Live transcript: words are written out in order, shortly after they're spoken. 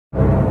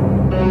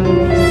Were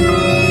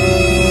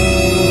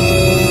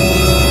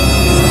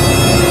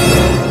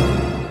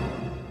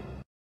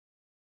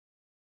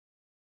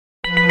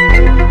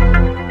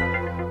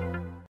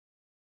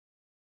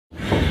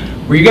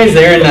you guys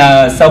there in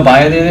Cell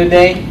Bio the other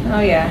day? Oh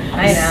yeah,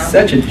 I know.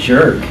 Such a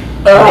jerk.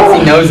 Thinks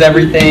he knows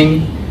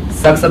everything,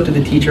 sucks up to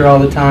the teacher all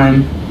the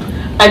time.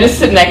 I just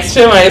sit next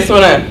to him, I just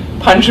want to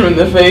punch him in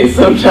the face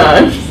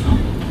sometimes.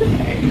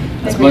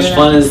 As much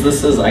fun as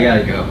this is, I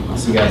gotta go. I'll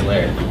see you guys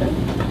later.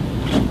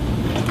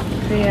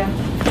 See ya.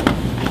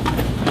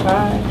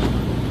 Bye.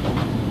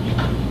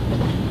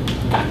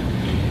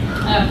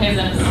 Oh, hey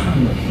Dennis.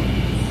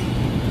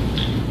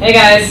 Hey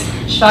guys,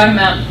 just talking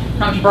about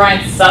how much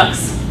Brian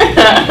sucks.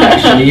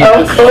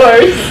 Of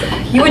course.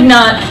 You would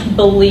not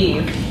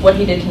believe what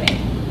he did to me.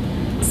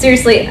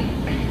 Seriously.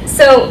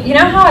 So, you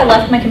know how I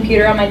left my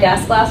computer on my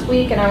desk last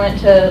week and I went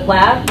to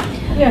lab?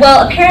 Yeah.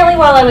 Well, apparently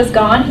while I was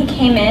gone, he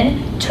came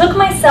in, took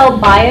my cell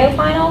bio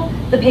final,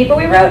 the paper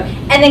we wrote,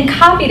 and then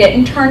copied it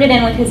and turned it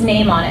in with his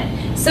name on it.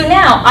 So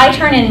now I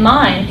turn in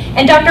mine,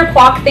 and Dr.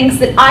 Kwok thinks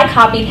that I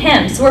copied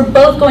him, so we're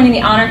both going to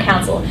the honor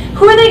council.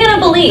 Who are they going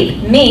to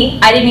believe? Me,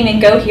 I didn't even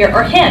go here,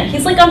 or him?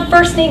 He's like on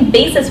first name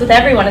basis with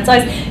everyone. It's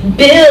always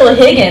Bill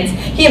Higgins.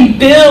 He and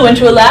Bill went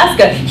to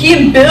Alaska. He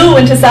and Bill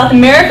went to South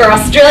America or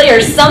Australia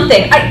or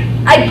something.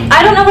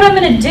 I don't know what I'm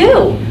going to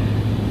do.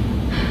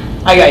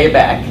 I got your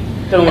back.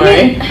 Don't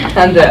worry.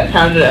 Pound it up,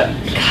 pound it up.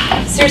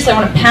 God, seriously, I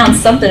want to pound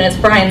something in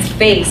Brian's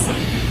face.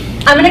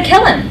 I'm going to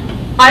kill him.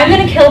 I'm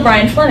going to kill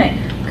Brian Fleming.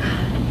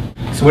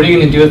 So what are you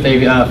going to do if they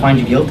find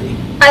you guilty?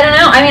 I don't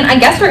know. I mean, I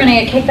guess we're going to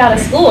get kicked out of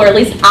school, or at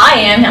least I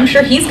am. I'm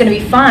sure he's going to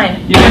be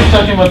fine. You guys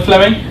talking about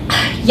Fleming?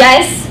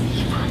 Yes.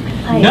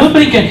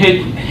 Nobody can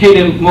hate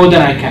him more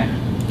than I can.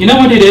 You know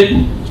what he did?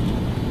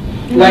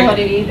 Like, what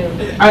did he do?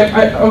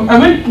 I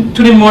went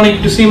today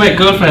morning to see my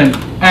girlfriend,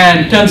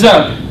 and turns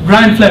out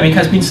Brian Fleming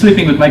has been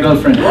sleeping with my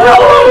girlfriend. Oh,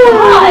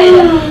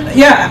 God.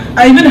 Yeah,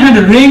 I even had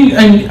a ring,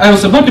 and I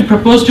was about to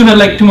propose to her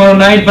like tomorrow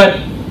night, but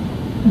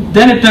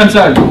then it turns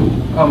out,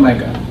 oh my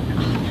God.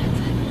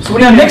 So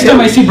now next time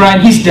I see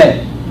Brian, he's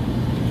dead.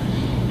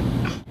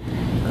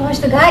 Gosh,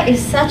 the guy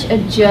is such a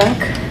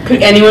jerk.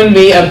 Could anyone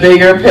be a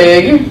bigger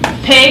pig?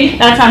 Pig?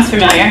 That sounds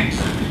familiar.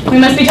 We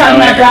must be talking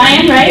about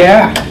Brian, right?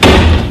 Yeah.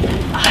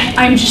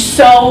 I'm just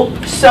so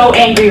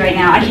angry right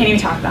now. I can't even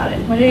talk about it.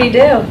 What did he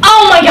do?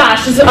 Oh my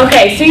gosh.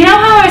 Okay, so you know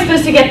how I was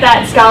supposed to get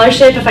that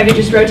scholarship if I could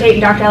just rotate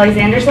in Dr.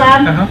 Alexander's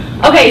lab?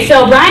 Okay,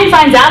 so Brian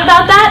finds out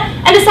about that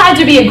and decides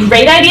it would be a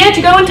great idea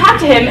to go and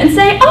talk to him and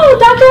say, oh,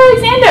 Dr.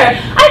 Alexander,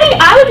 I think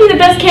I would be the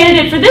best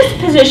candidate for this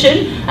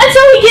position. And so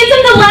he gives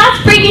him the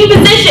last freaking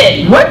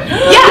position. What?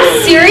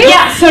 Yeah. Serious?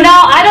 Yeah, so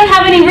now I don't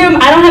have any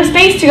room, I don't have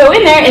space to go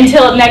in there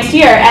until next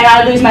year, and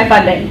I lose my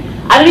funding.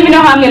 I don't even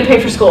know how I'm going to pay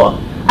for school.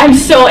 I'm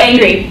so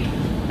angry.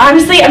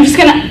 Honestly, I'm just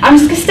gonna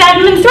stab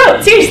him in the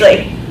throat.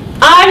 Seriously,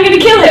 I'm gonna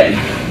kill him.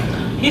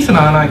 He's an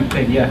annoying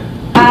pig, yeah.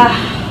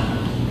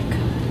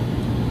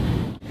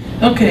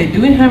 Okay, do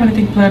we have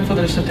anything planned for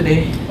the rest of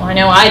today? Well, I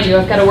know I do.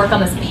 I've got to work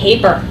on this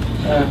paper.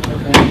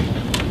 Okay.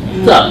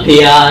 What's up,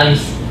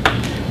 peons?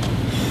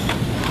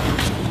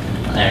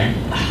 There.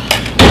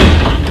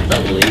 What's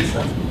up,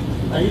 Lisa?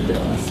 How you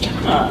doing?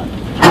 Stop.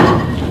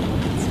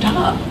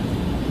 Stop.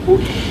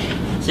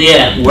 So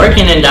yeah,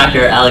 working in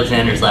Dr.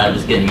 Alexander's lab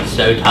is getting me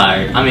so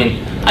tired. I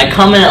mean, I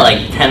come in at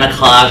like 10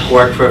 o'clock,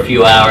 work for a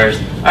few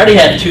hours. I already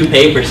have 2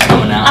 papers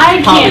coming out.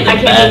 I can't be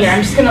here.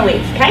 I'm just gonna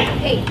leave, okay?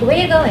 Hey, where are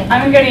you going?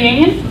 I'm gonna go to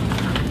Union.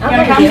 I'll go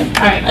with you.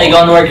 Alright. Are you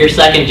going to work your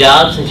second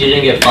job since you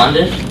didn't get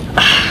funded? It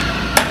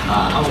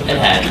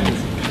happens.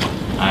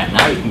 Alright,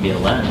 now you can be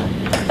alone.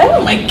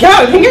 Oh my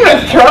God, I think I'm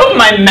gonna throw up in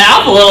my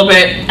mouth a little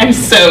bit. I'm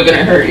so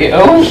gonna hurt you.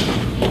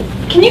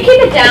 Can you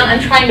keep it down? I'm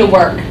trying to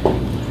work.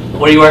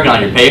 What are you working on,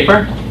 your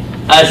paper?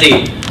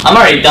 See, I'm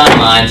already done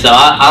mine, so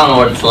I don't know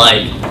what it's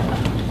like.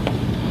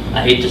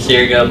 I hate to see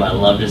her go, but I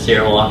love to see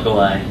her walk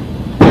away.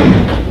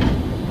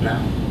 No?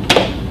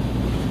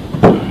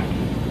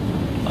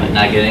 What,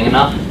 not getting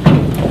enough?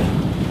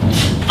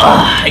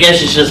 I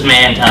guess it's just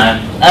man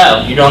time.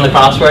 Oh, you doing the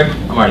crossword?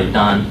 I'm already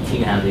done. You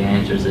can have the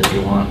answers if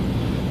you want.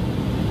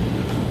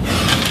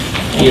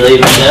 You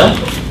leaving too?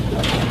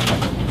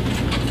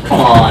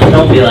 Come on,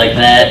 don't be like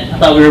that. I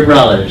thought we were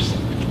brothers.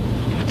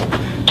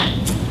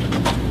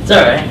 It's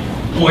alright.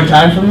 More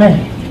time for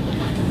me.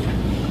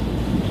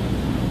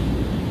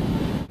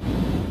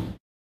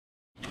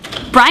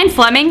 Brian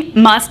Fleming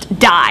must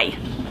die.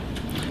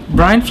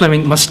 Brian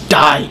Fleming must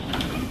die.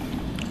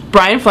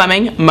 Brian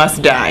Fleming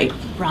must die.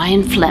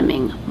 Brian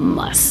Fleming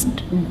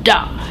must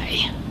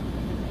die.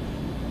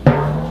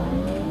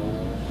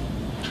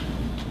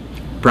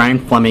 Brian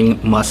Fleming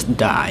must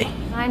die.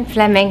 Brian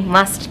Fleming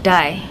must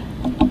die.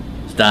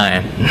 He's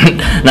dying.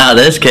 Not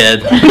this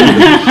kid. Did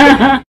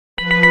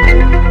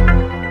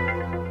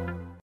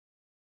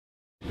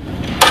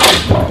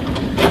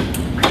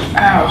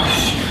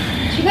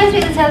you guys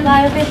read the cell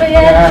bio paper yet?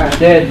 Yeah, I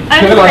did. I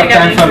Took a don't lot think of I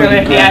time got from through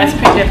it. me. Yeah, it's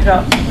pretty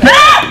difficult.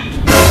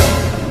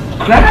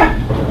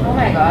 Oh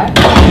my God.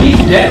 He's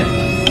dead.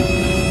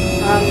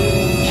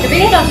 Should we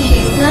get Dr.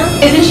 Shields now?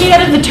 Isn't she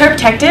out of the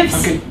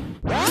Terptectives? Okay.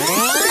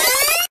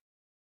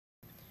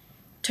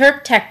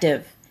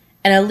 Terptective,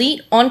 an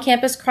elite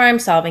on-campus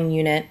crime-solving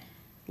unit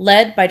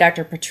led by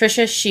Dr.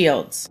 Patricia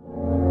Shields.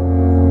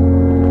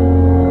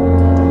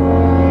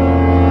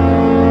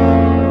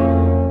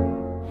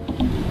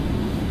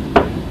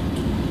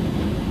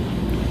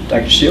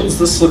 Dr. Shields,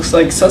 this looks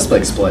like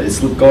suspect's blood. It's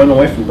going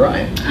away from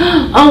Brian.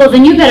 Oh, well,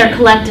 then you better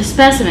collect a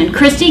specimen.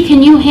 Christy,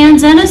 can you hand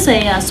Zenas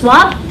a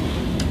swab?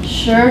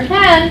 Sure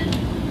can.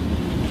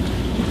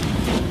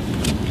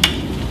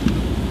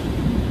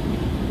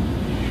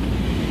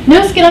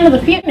 No skin under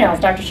the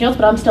fingernails, Dr. Shields,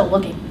 but I'm still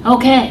looking.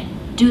 Okay,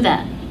 do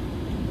that.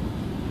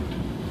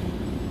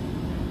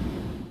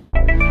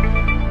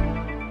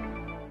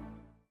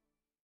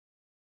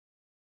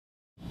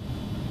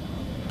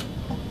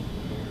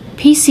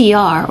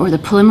 PCR, or the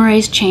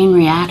polymerase chain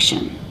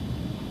reaction,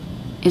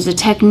 is a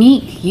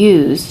technique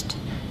used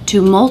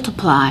to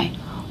multiply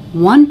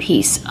one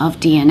piece of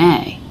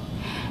DNA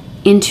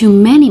into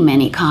many,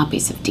 many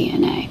copies of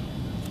DNA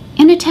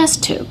in a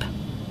test tube.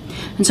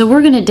 And so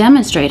we're going to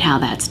demonstrate how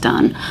that's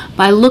done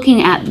by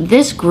looking at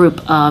this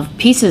group of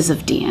pieces of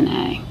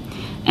DNA,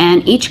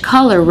 and each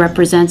color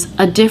represents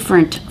a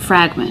different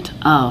fragment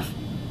of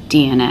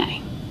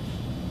DNA.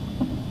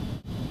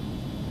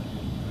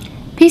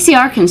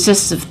 PCR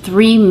consists of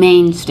three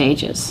main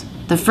stages.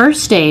 The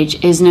first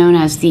stage is known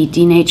as the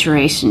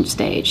denaturation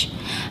stage,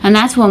 and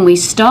that's when we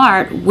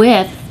start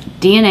with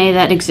DNA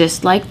that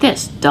exists like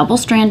this,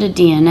 double-stranded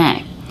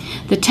DNA.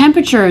 The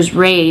temperature is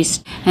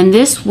raised, and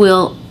this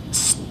will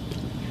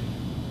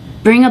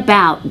bring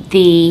about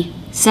the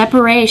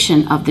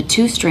separation of the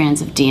two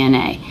strands of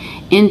DNA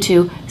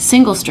into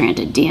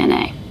single-stranded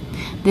DNA.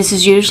 This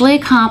is usually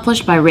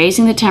accomplished by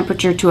raising the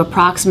temperature to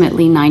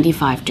approximately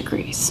 95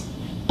 degrees.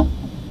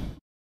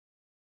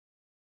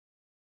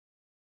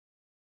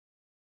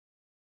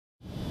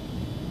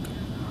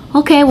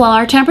 Okay, well,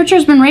 our temperature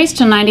has been raised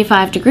to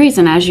 95 degrees,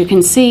 and as you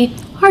can see,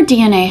 our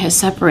DNA has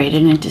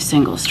separated into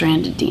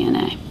single-stranded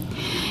DNA.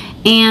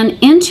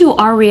 And into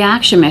our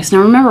reaction mix, now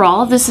remember,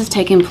 all of this is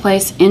taking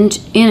place in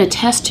a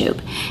test tube.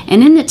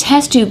 And in the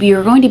test tube,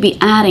 you're going to be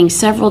adding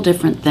several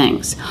different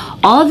things.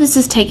 All of this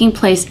is taking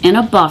place in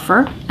a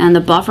buffer, and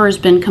the buffer has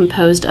been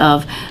composed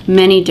of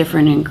many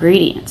different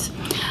ingredients.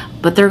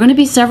 But there are going to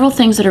be several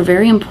things that are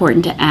very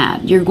important to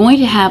add. You're going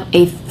to have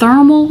a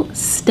thermal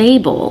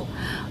stable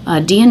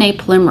DNA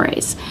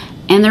polymerase,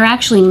 and there are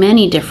actually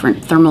many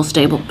different thermal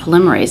stable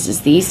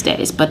polymerases these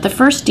days, but the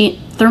first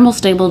thermal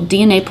stable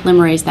DNA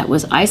polymerase that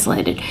was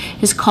isolated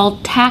is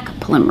called Taq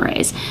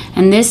polymerase,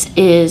 and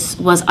this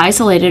was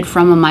isolated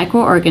from a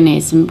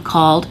microorganism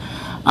called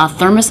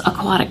Thermus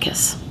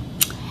aquaticus.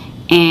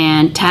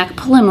 And Taq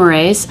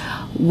polymerase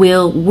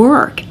will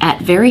work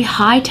at very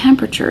high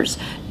temperatures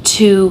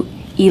to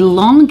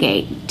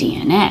elongate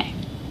DNA.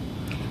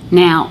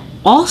 Now,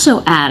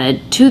 also added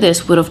to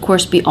this would of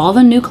course be all the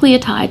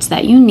nucleotides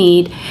that you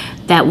need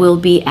that will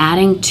be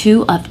adding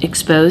to an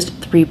exposed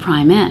 3'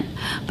 end.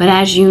 But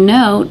as you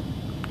know,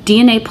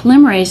 DNA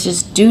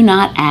polymerases do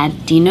not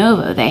add de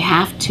novo. They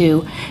have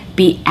to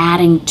be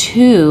adding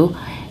to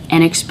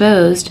an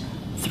exposed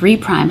 3'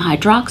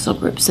 hydroxyl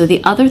group. So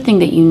the other thing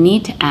that you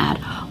need to add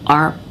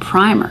are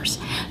primers.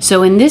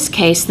 So in this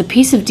case, the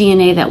piece of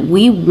DNA that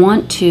we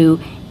want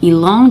to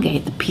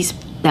elongate, the piece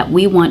that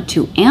we want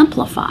to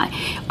amplify,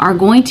 are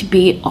going to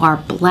be our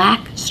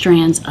black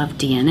strands of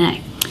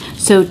DNA.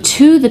 So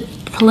to the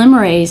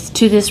polymerase,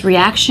 to this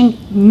reaction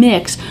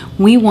mix,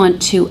 we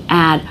want to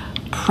add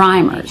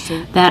primers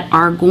that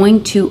are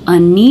going to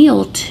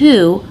anneal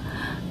to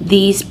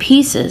these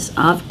pieces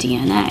of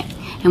DNA.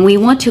 And we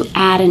want to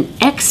add an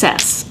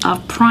excess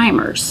of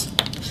primers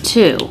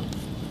to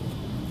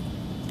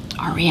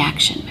our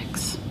reaction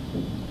mix.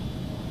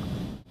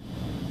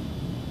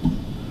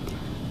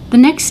 The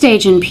next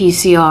stage in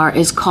PCR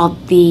is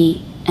called the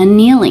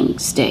annealing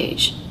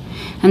stage,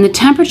 and the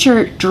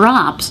temperature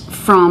drops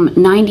from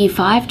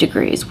 95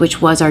 degrees, which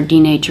was our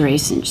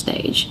denaturation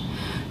stage,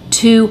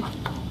 to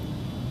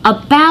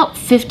about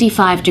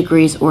 55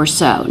 degrees or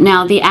so.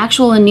 Now, the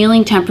actual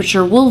annealing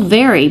temperature will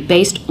vary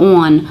based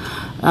on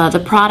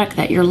the product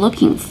that you're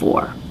looking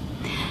for.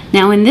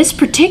 Now, in this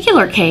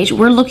particular case,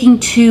 we're looking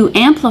to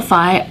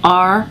amplify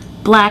our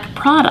black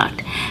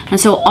product. And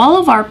so all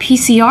of our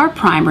PCR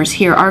primers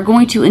here are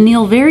going to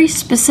anneal very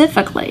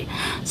specifically.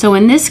 So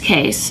in this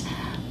case,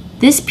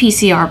 this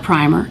PCR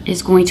primer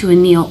is going to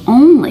anneal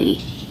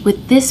only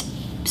with this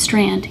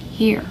strand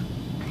here.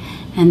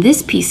 And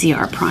this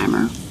PCR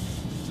primer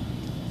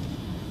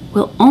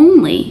will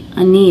only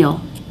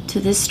anneal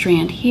to this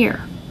strand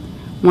here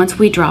once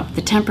we drop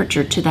the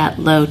temperature to that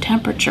low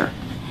temperature.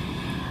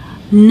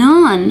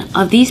 None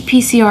of these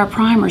PCR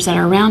primers that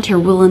are around here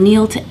will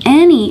anneal to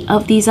any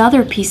of these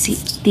other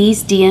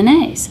these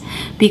DNAs,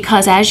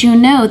 because as you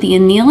know, the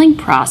annealing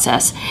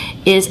process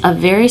is a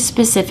very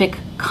specific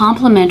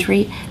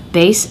complementary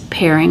base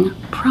pairing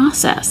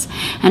process.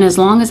 And as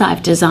long as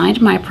I've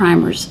designed my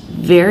primers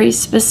very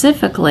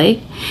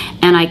specifically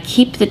and I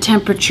keep the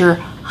temperature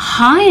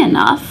high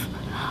enough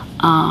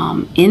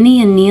in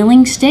the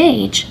annealing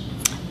stage,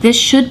 this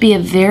should be a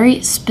very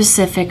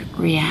specific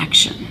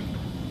reaction.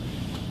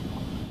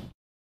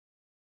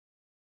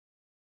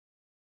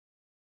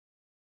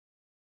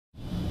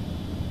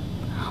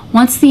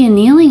 Once the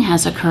annealing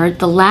has occurred,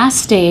 the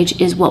last stage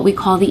is what we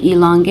call the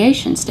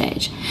elongation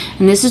stage.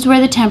 And this is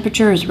where the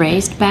temperature is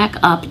raised back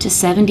up to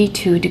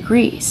 72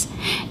 degrees.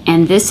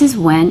 And this is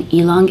when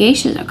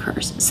elongation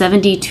occurs.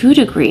 72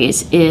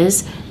 degrees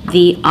is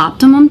the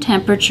optimum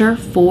temperature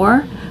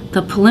for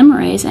the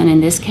polymerase, and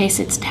in this case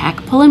it's Taq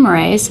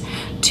polymerase,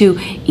 to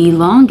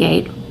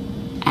elongate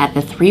at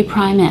the 3'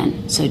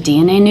 end. So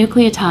DNA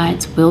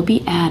nucleotides will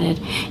be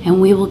added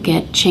and we will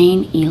get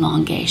chain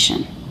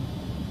elongation.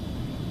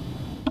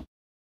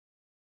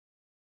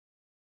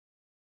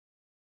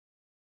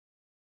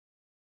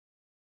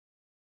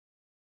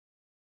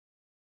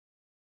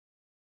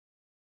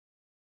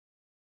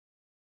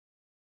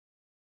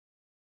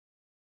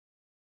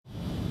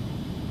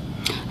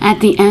 At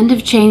the end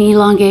of chain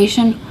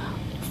elongation,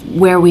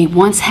 where we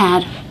once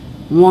had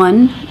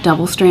one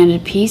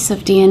double-stranded piece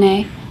of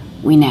DNA,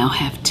 we now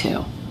have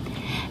two.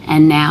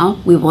 And now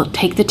we will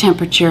take the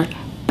temperature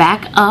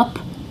back up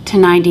to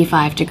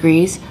 95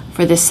 degrees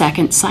for the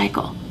second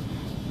cycle.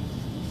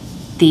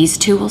 These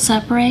two will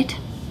separate,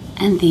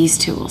 and these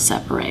two will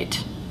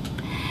separate.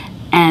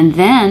 And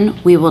then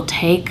we will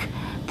take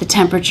the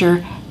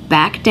temperature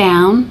back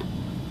down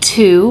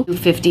to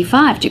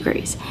 55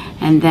 degrees.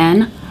 And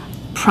then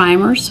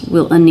primers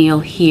will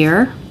anneal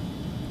here,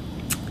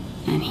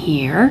 and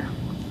here,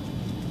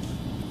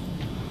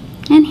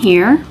 and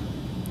here,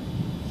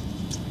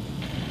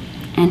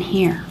 and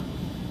here.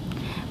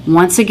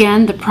 Once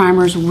again, the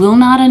primers will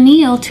not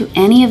anneal to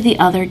any of the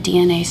other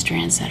DNA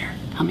strands that are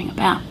coming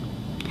about.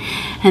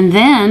 And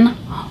then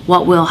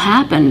what will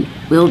happen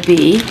will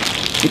be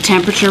the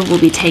temperature will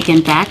be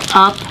taken back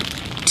up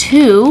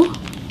to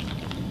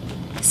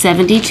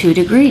 72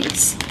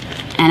 degrees.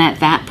 And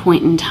at that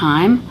point in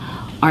time,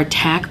 our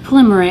Taq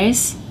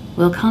polymerase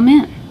will come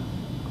in.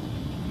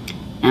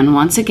 And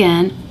once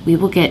again, we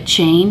will get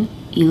chain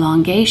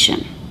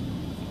elongation.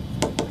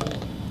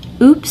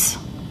 Oops.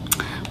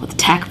 Well, the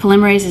Taq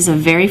polymerase is a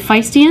very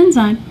feisty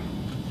enzyme.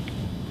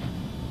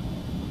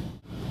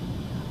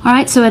 All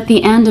right, so at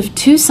the end of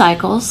 2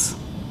 cycles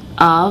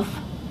of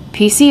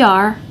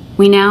PCR,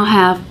 we now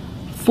have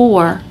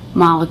 4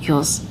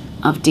 molecules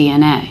of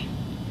DNA.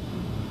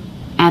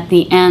 At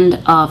the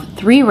end of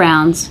 3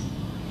 rounds,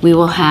 we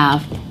will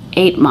have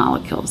 8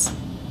 molecules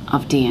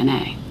of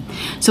DNA.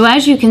 So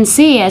as you can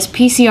see, as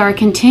PCR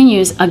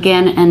continues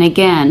again and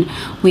again,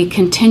 we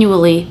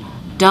continually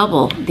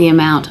double the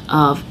amount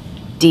of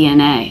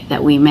DNA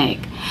that we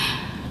make.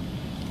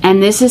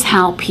 And this is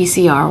how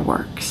PCR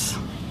works.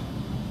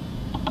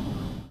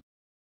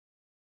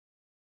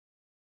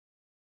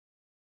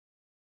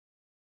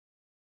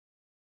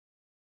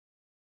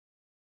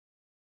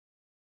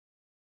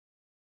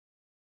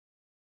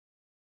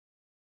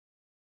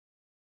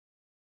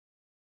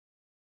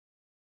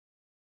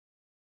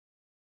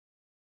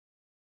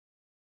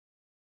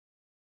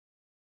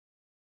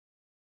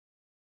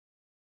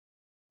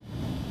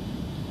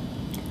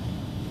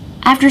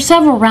 After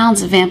several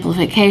rounds of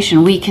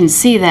amplification, we can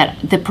see that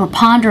the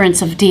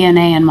preponderance of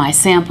DNA in my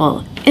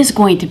sample is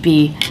going to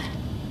be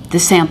the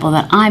sample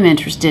that I'm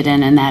interested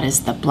in, and that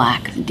is the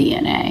black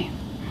DNA.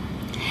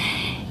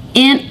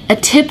 In a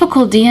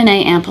typical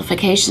DNA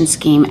amplification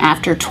scheme,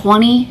 after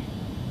 20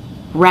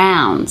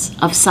 rounds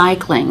of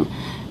cycling,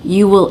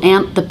 you will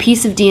the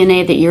piece of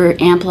DNA that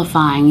you're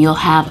amplifying, you'll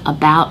have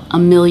about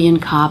 1 million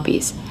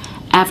copies.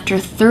 After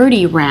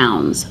 30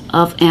 rounds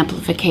of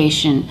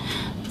amplification,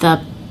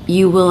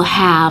 you will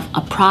have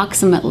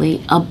approximately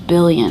 1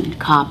 billion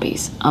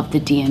copies of the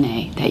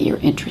DNA that you're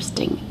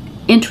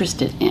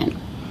interested in.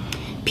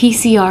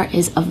 PCR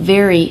is a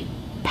very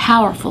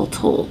powerful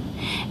tool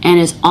and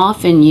is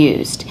often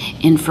used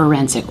in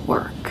forensic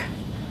work.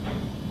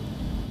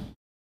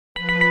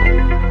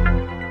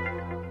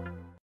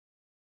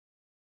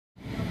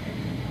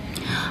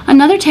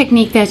 Another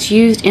technique that's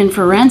used in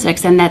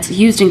forensics and that's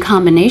used in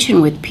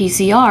combination with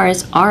PCR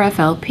is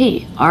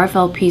RFLP.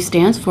 RFLP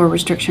stands for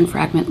Restriction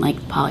Fragment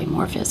Length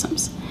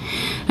Polymorphisms.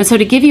 And so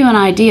to give you an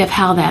idea of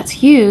how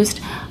that's used,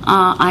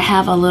 I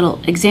have a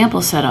little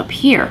example set up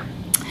here.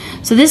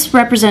 So this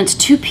represents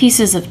 2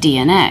 pieces of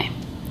DNA.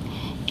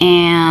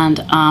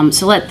 And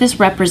so let this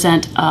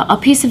represent a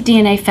piece of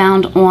DNA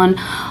found on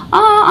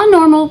a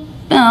normal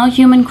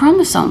human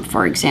chromosome,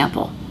 for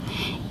example.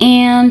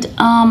 And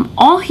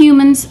all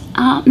humans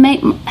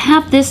may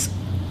have this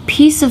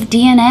piece of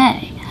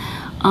DNA.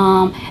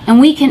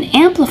 And we can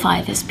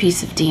amplify this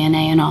piece of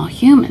DNA in all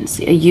humans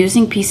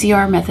using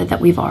PCR method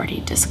that we've already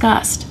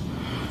discussed.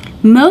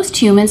 Most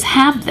humans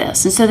have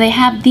this, and so they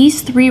have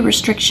these 3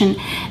 restriction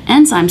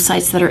enzyme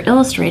sites that are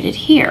illustrated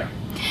here.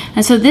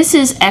 And so this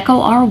is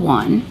Echo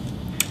R1,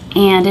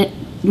 and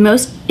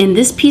in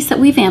this piece that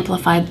we've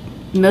amplified,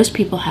 most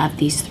people have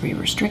these 3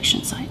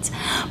 restriction sites.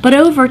 But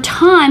over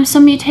time,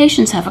 some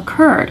mutations have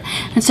occurred.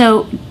 And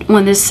so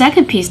on this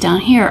second piece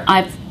down here,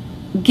 I've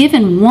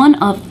given one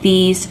of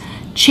these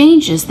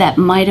changes that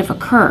might have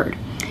occurred.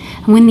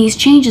 And when these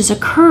changes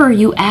occur,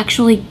 you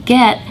actually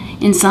get,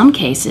 in some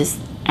cases,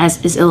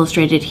 as is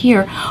illustrated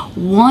here,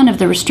 one of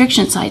the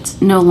restriction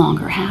sites no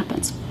longer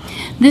happens.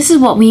 This is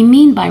what we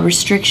mean by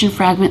restriction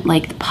fragment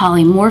like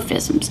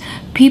polymorphisms.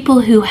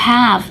 People who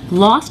have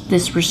lost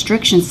this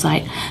restriction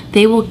site,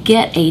 they will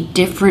get a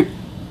different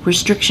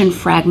restriction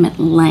fragment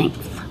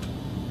length.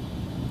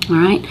 All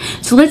right,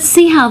 so let's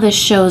see how this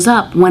shows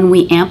up when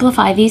we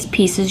amplify these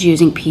pieces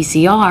using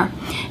PCR,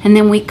 and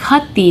then we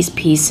cut these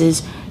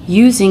pieces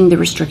using the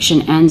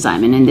restriction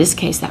enzyme. And in this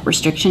case, that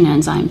restriction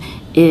enzyme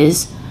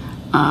is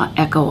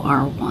echo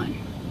R1.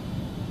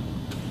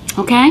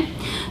 Okay,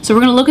 so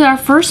we're going to look at our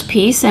first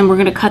piece, and we're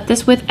going to cut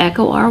this with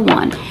echo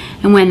R1.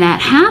 And when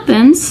that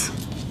happens,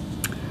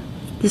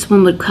 this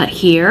one would cut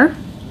here.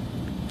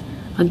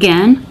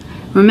 Again,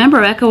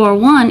 remember echo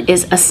R1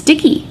 is a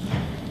sticky,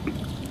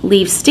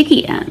 leaves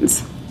sticky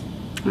ends.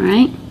 All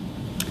right,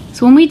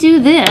 so when we do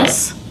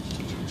this,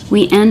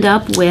 we end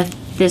up with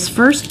this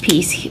first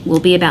piece will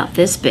be about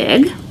this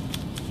big.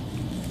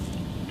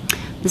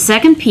 The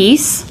second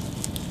piece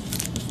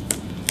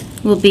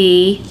will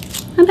be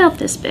about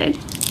this big.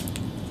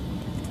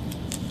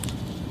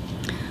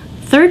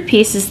 Third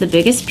piece is the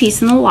biggest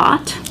piece in the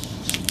lot.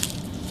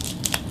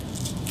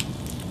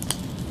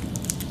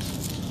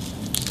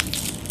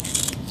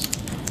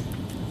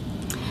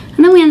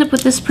 And then we end up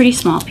with this pretty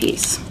small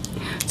piece.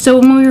 So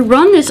when we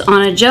run this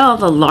on a gel,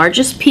 the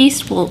largest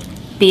piece will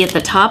be at the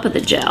top of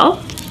the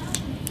gel.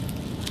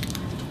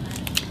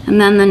 And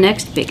then the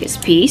next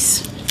biggest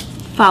piece,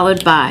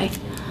 followed by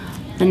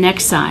the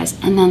next size,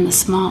 and then the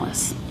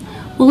smallest.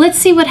 Well, let's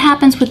see what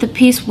happens with the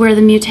piece where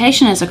the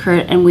mutation has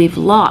occurred and we've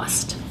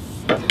lost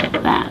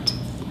that.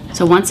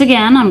 So once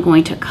again, I'm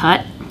going to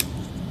cut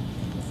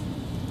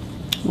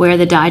where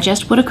the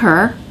digest would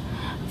occur.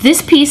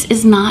 This piece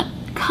is not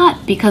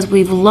cut because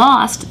we've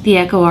lost the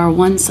echo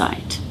R1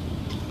 site.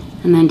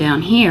 And then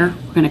down here,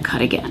 we're going to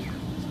cut again.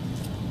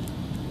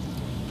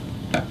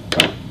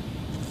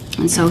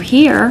 And so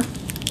here,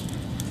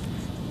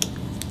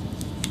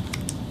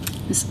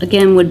 this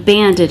again would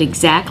band at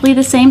exactly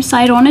the same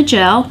site on a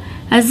gel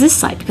as this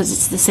site because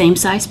it's the same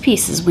size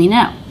piece as we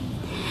know.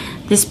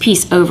 This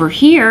piece over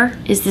here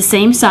is the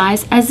same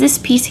size as this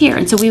piece here,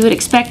 and so we would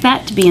expect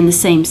that to be in the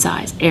same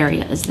size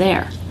area as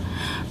there.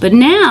 But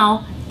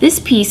now, this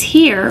piece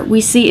here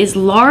we see is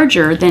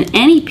larger than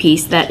any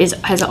piece that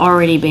has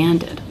already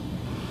banded,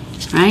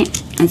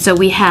 right? And so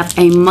we have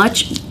a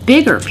much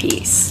bigger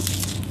piece.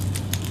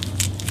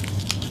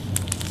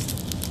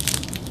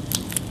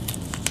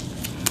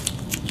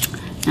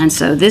 And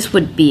so this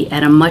would be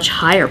at a much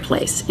higher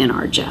place in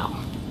our gel.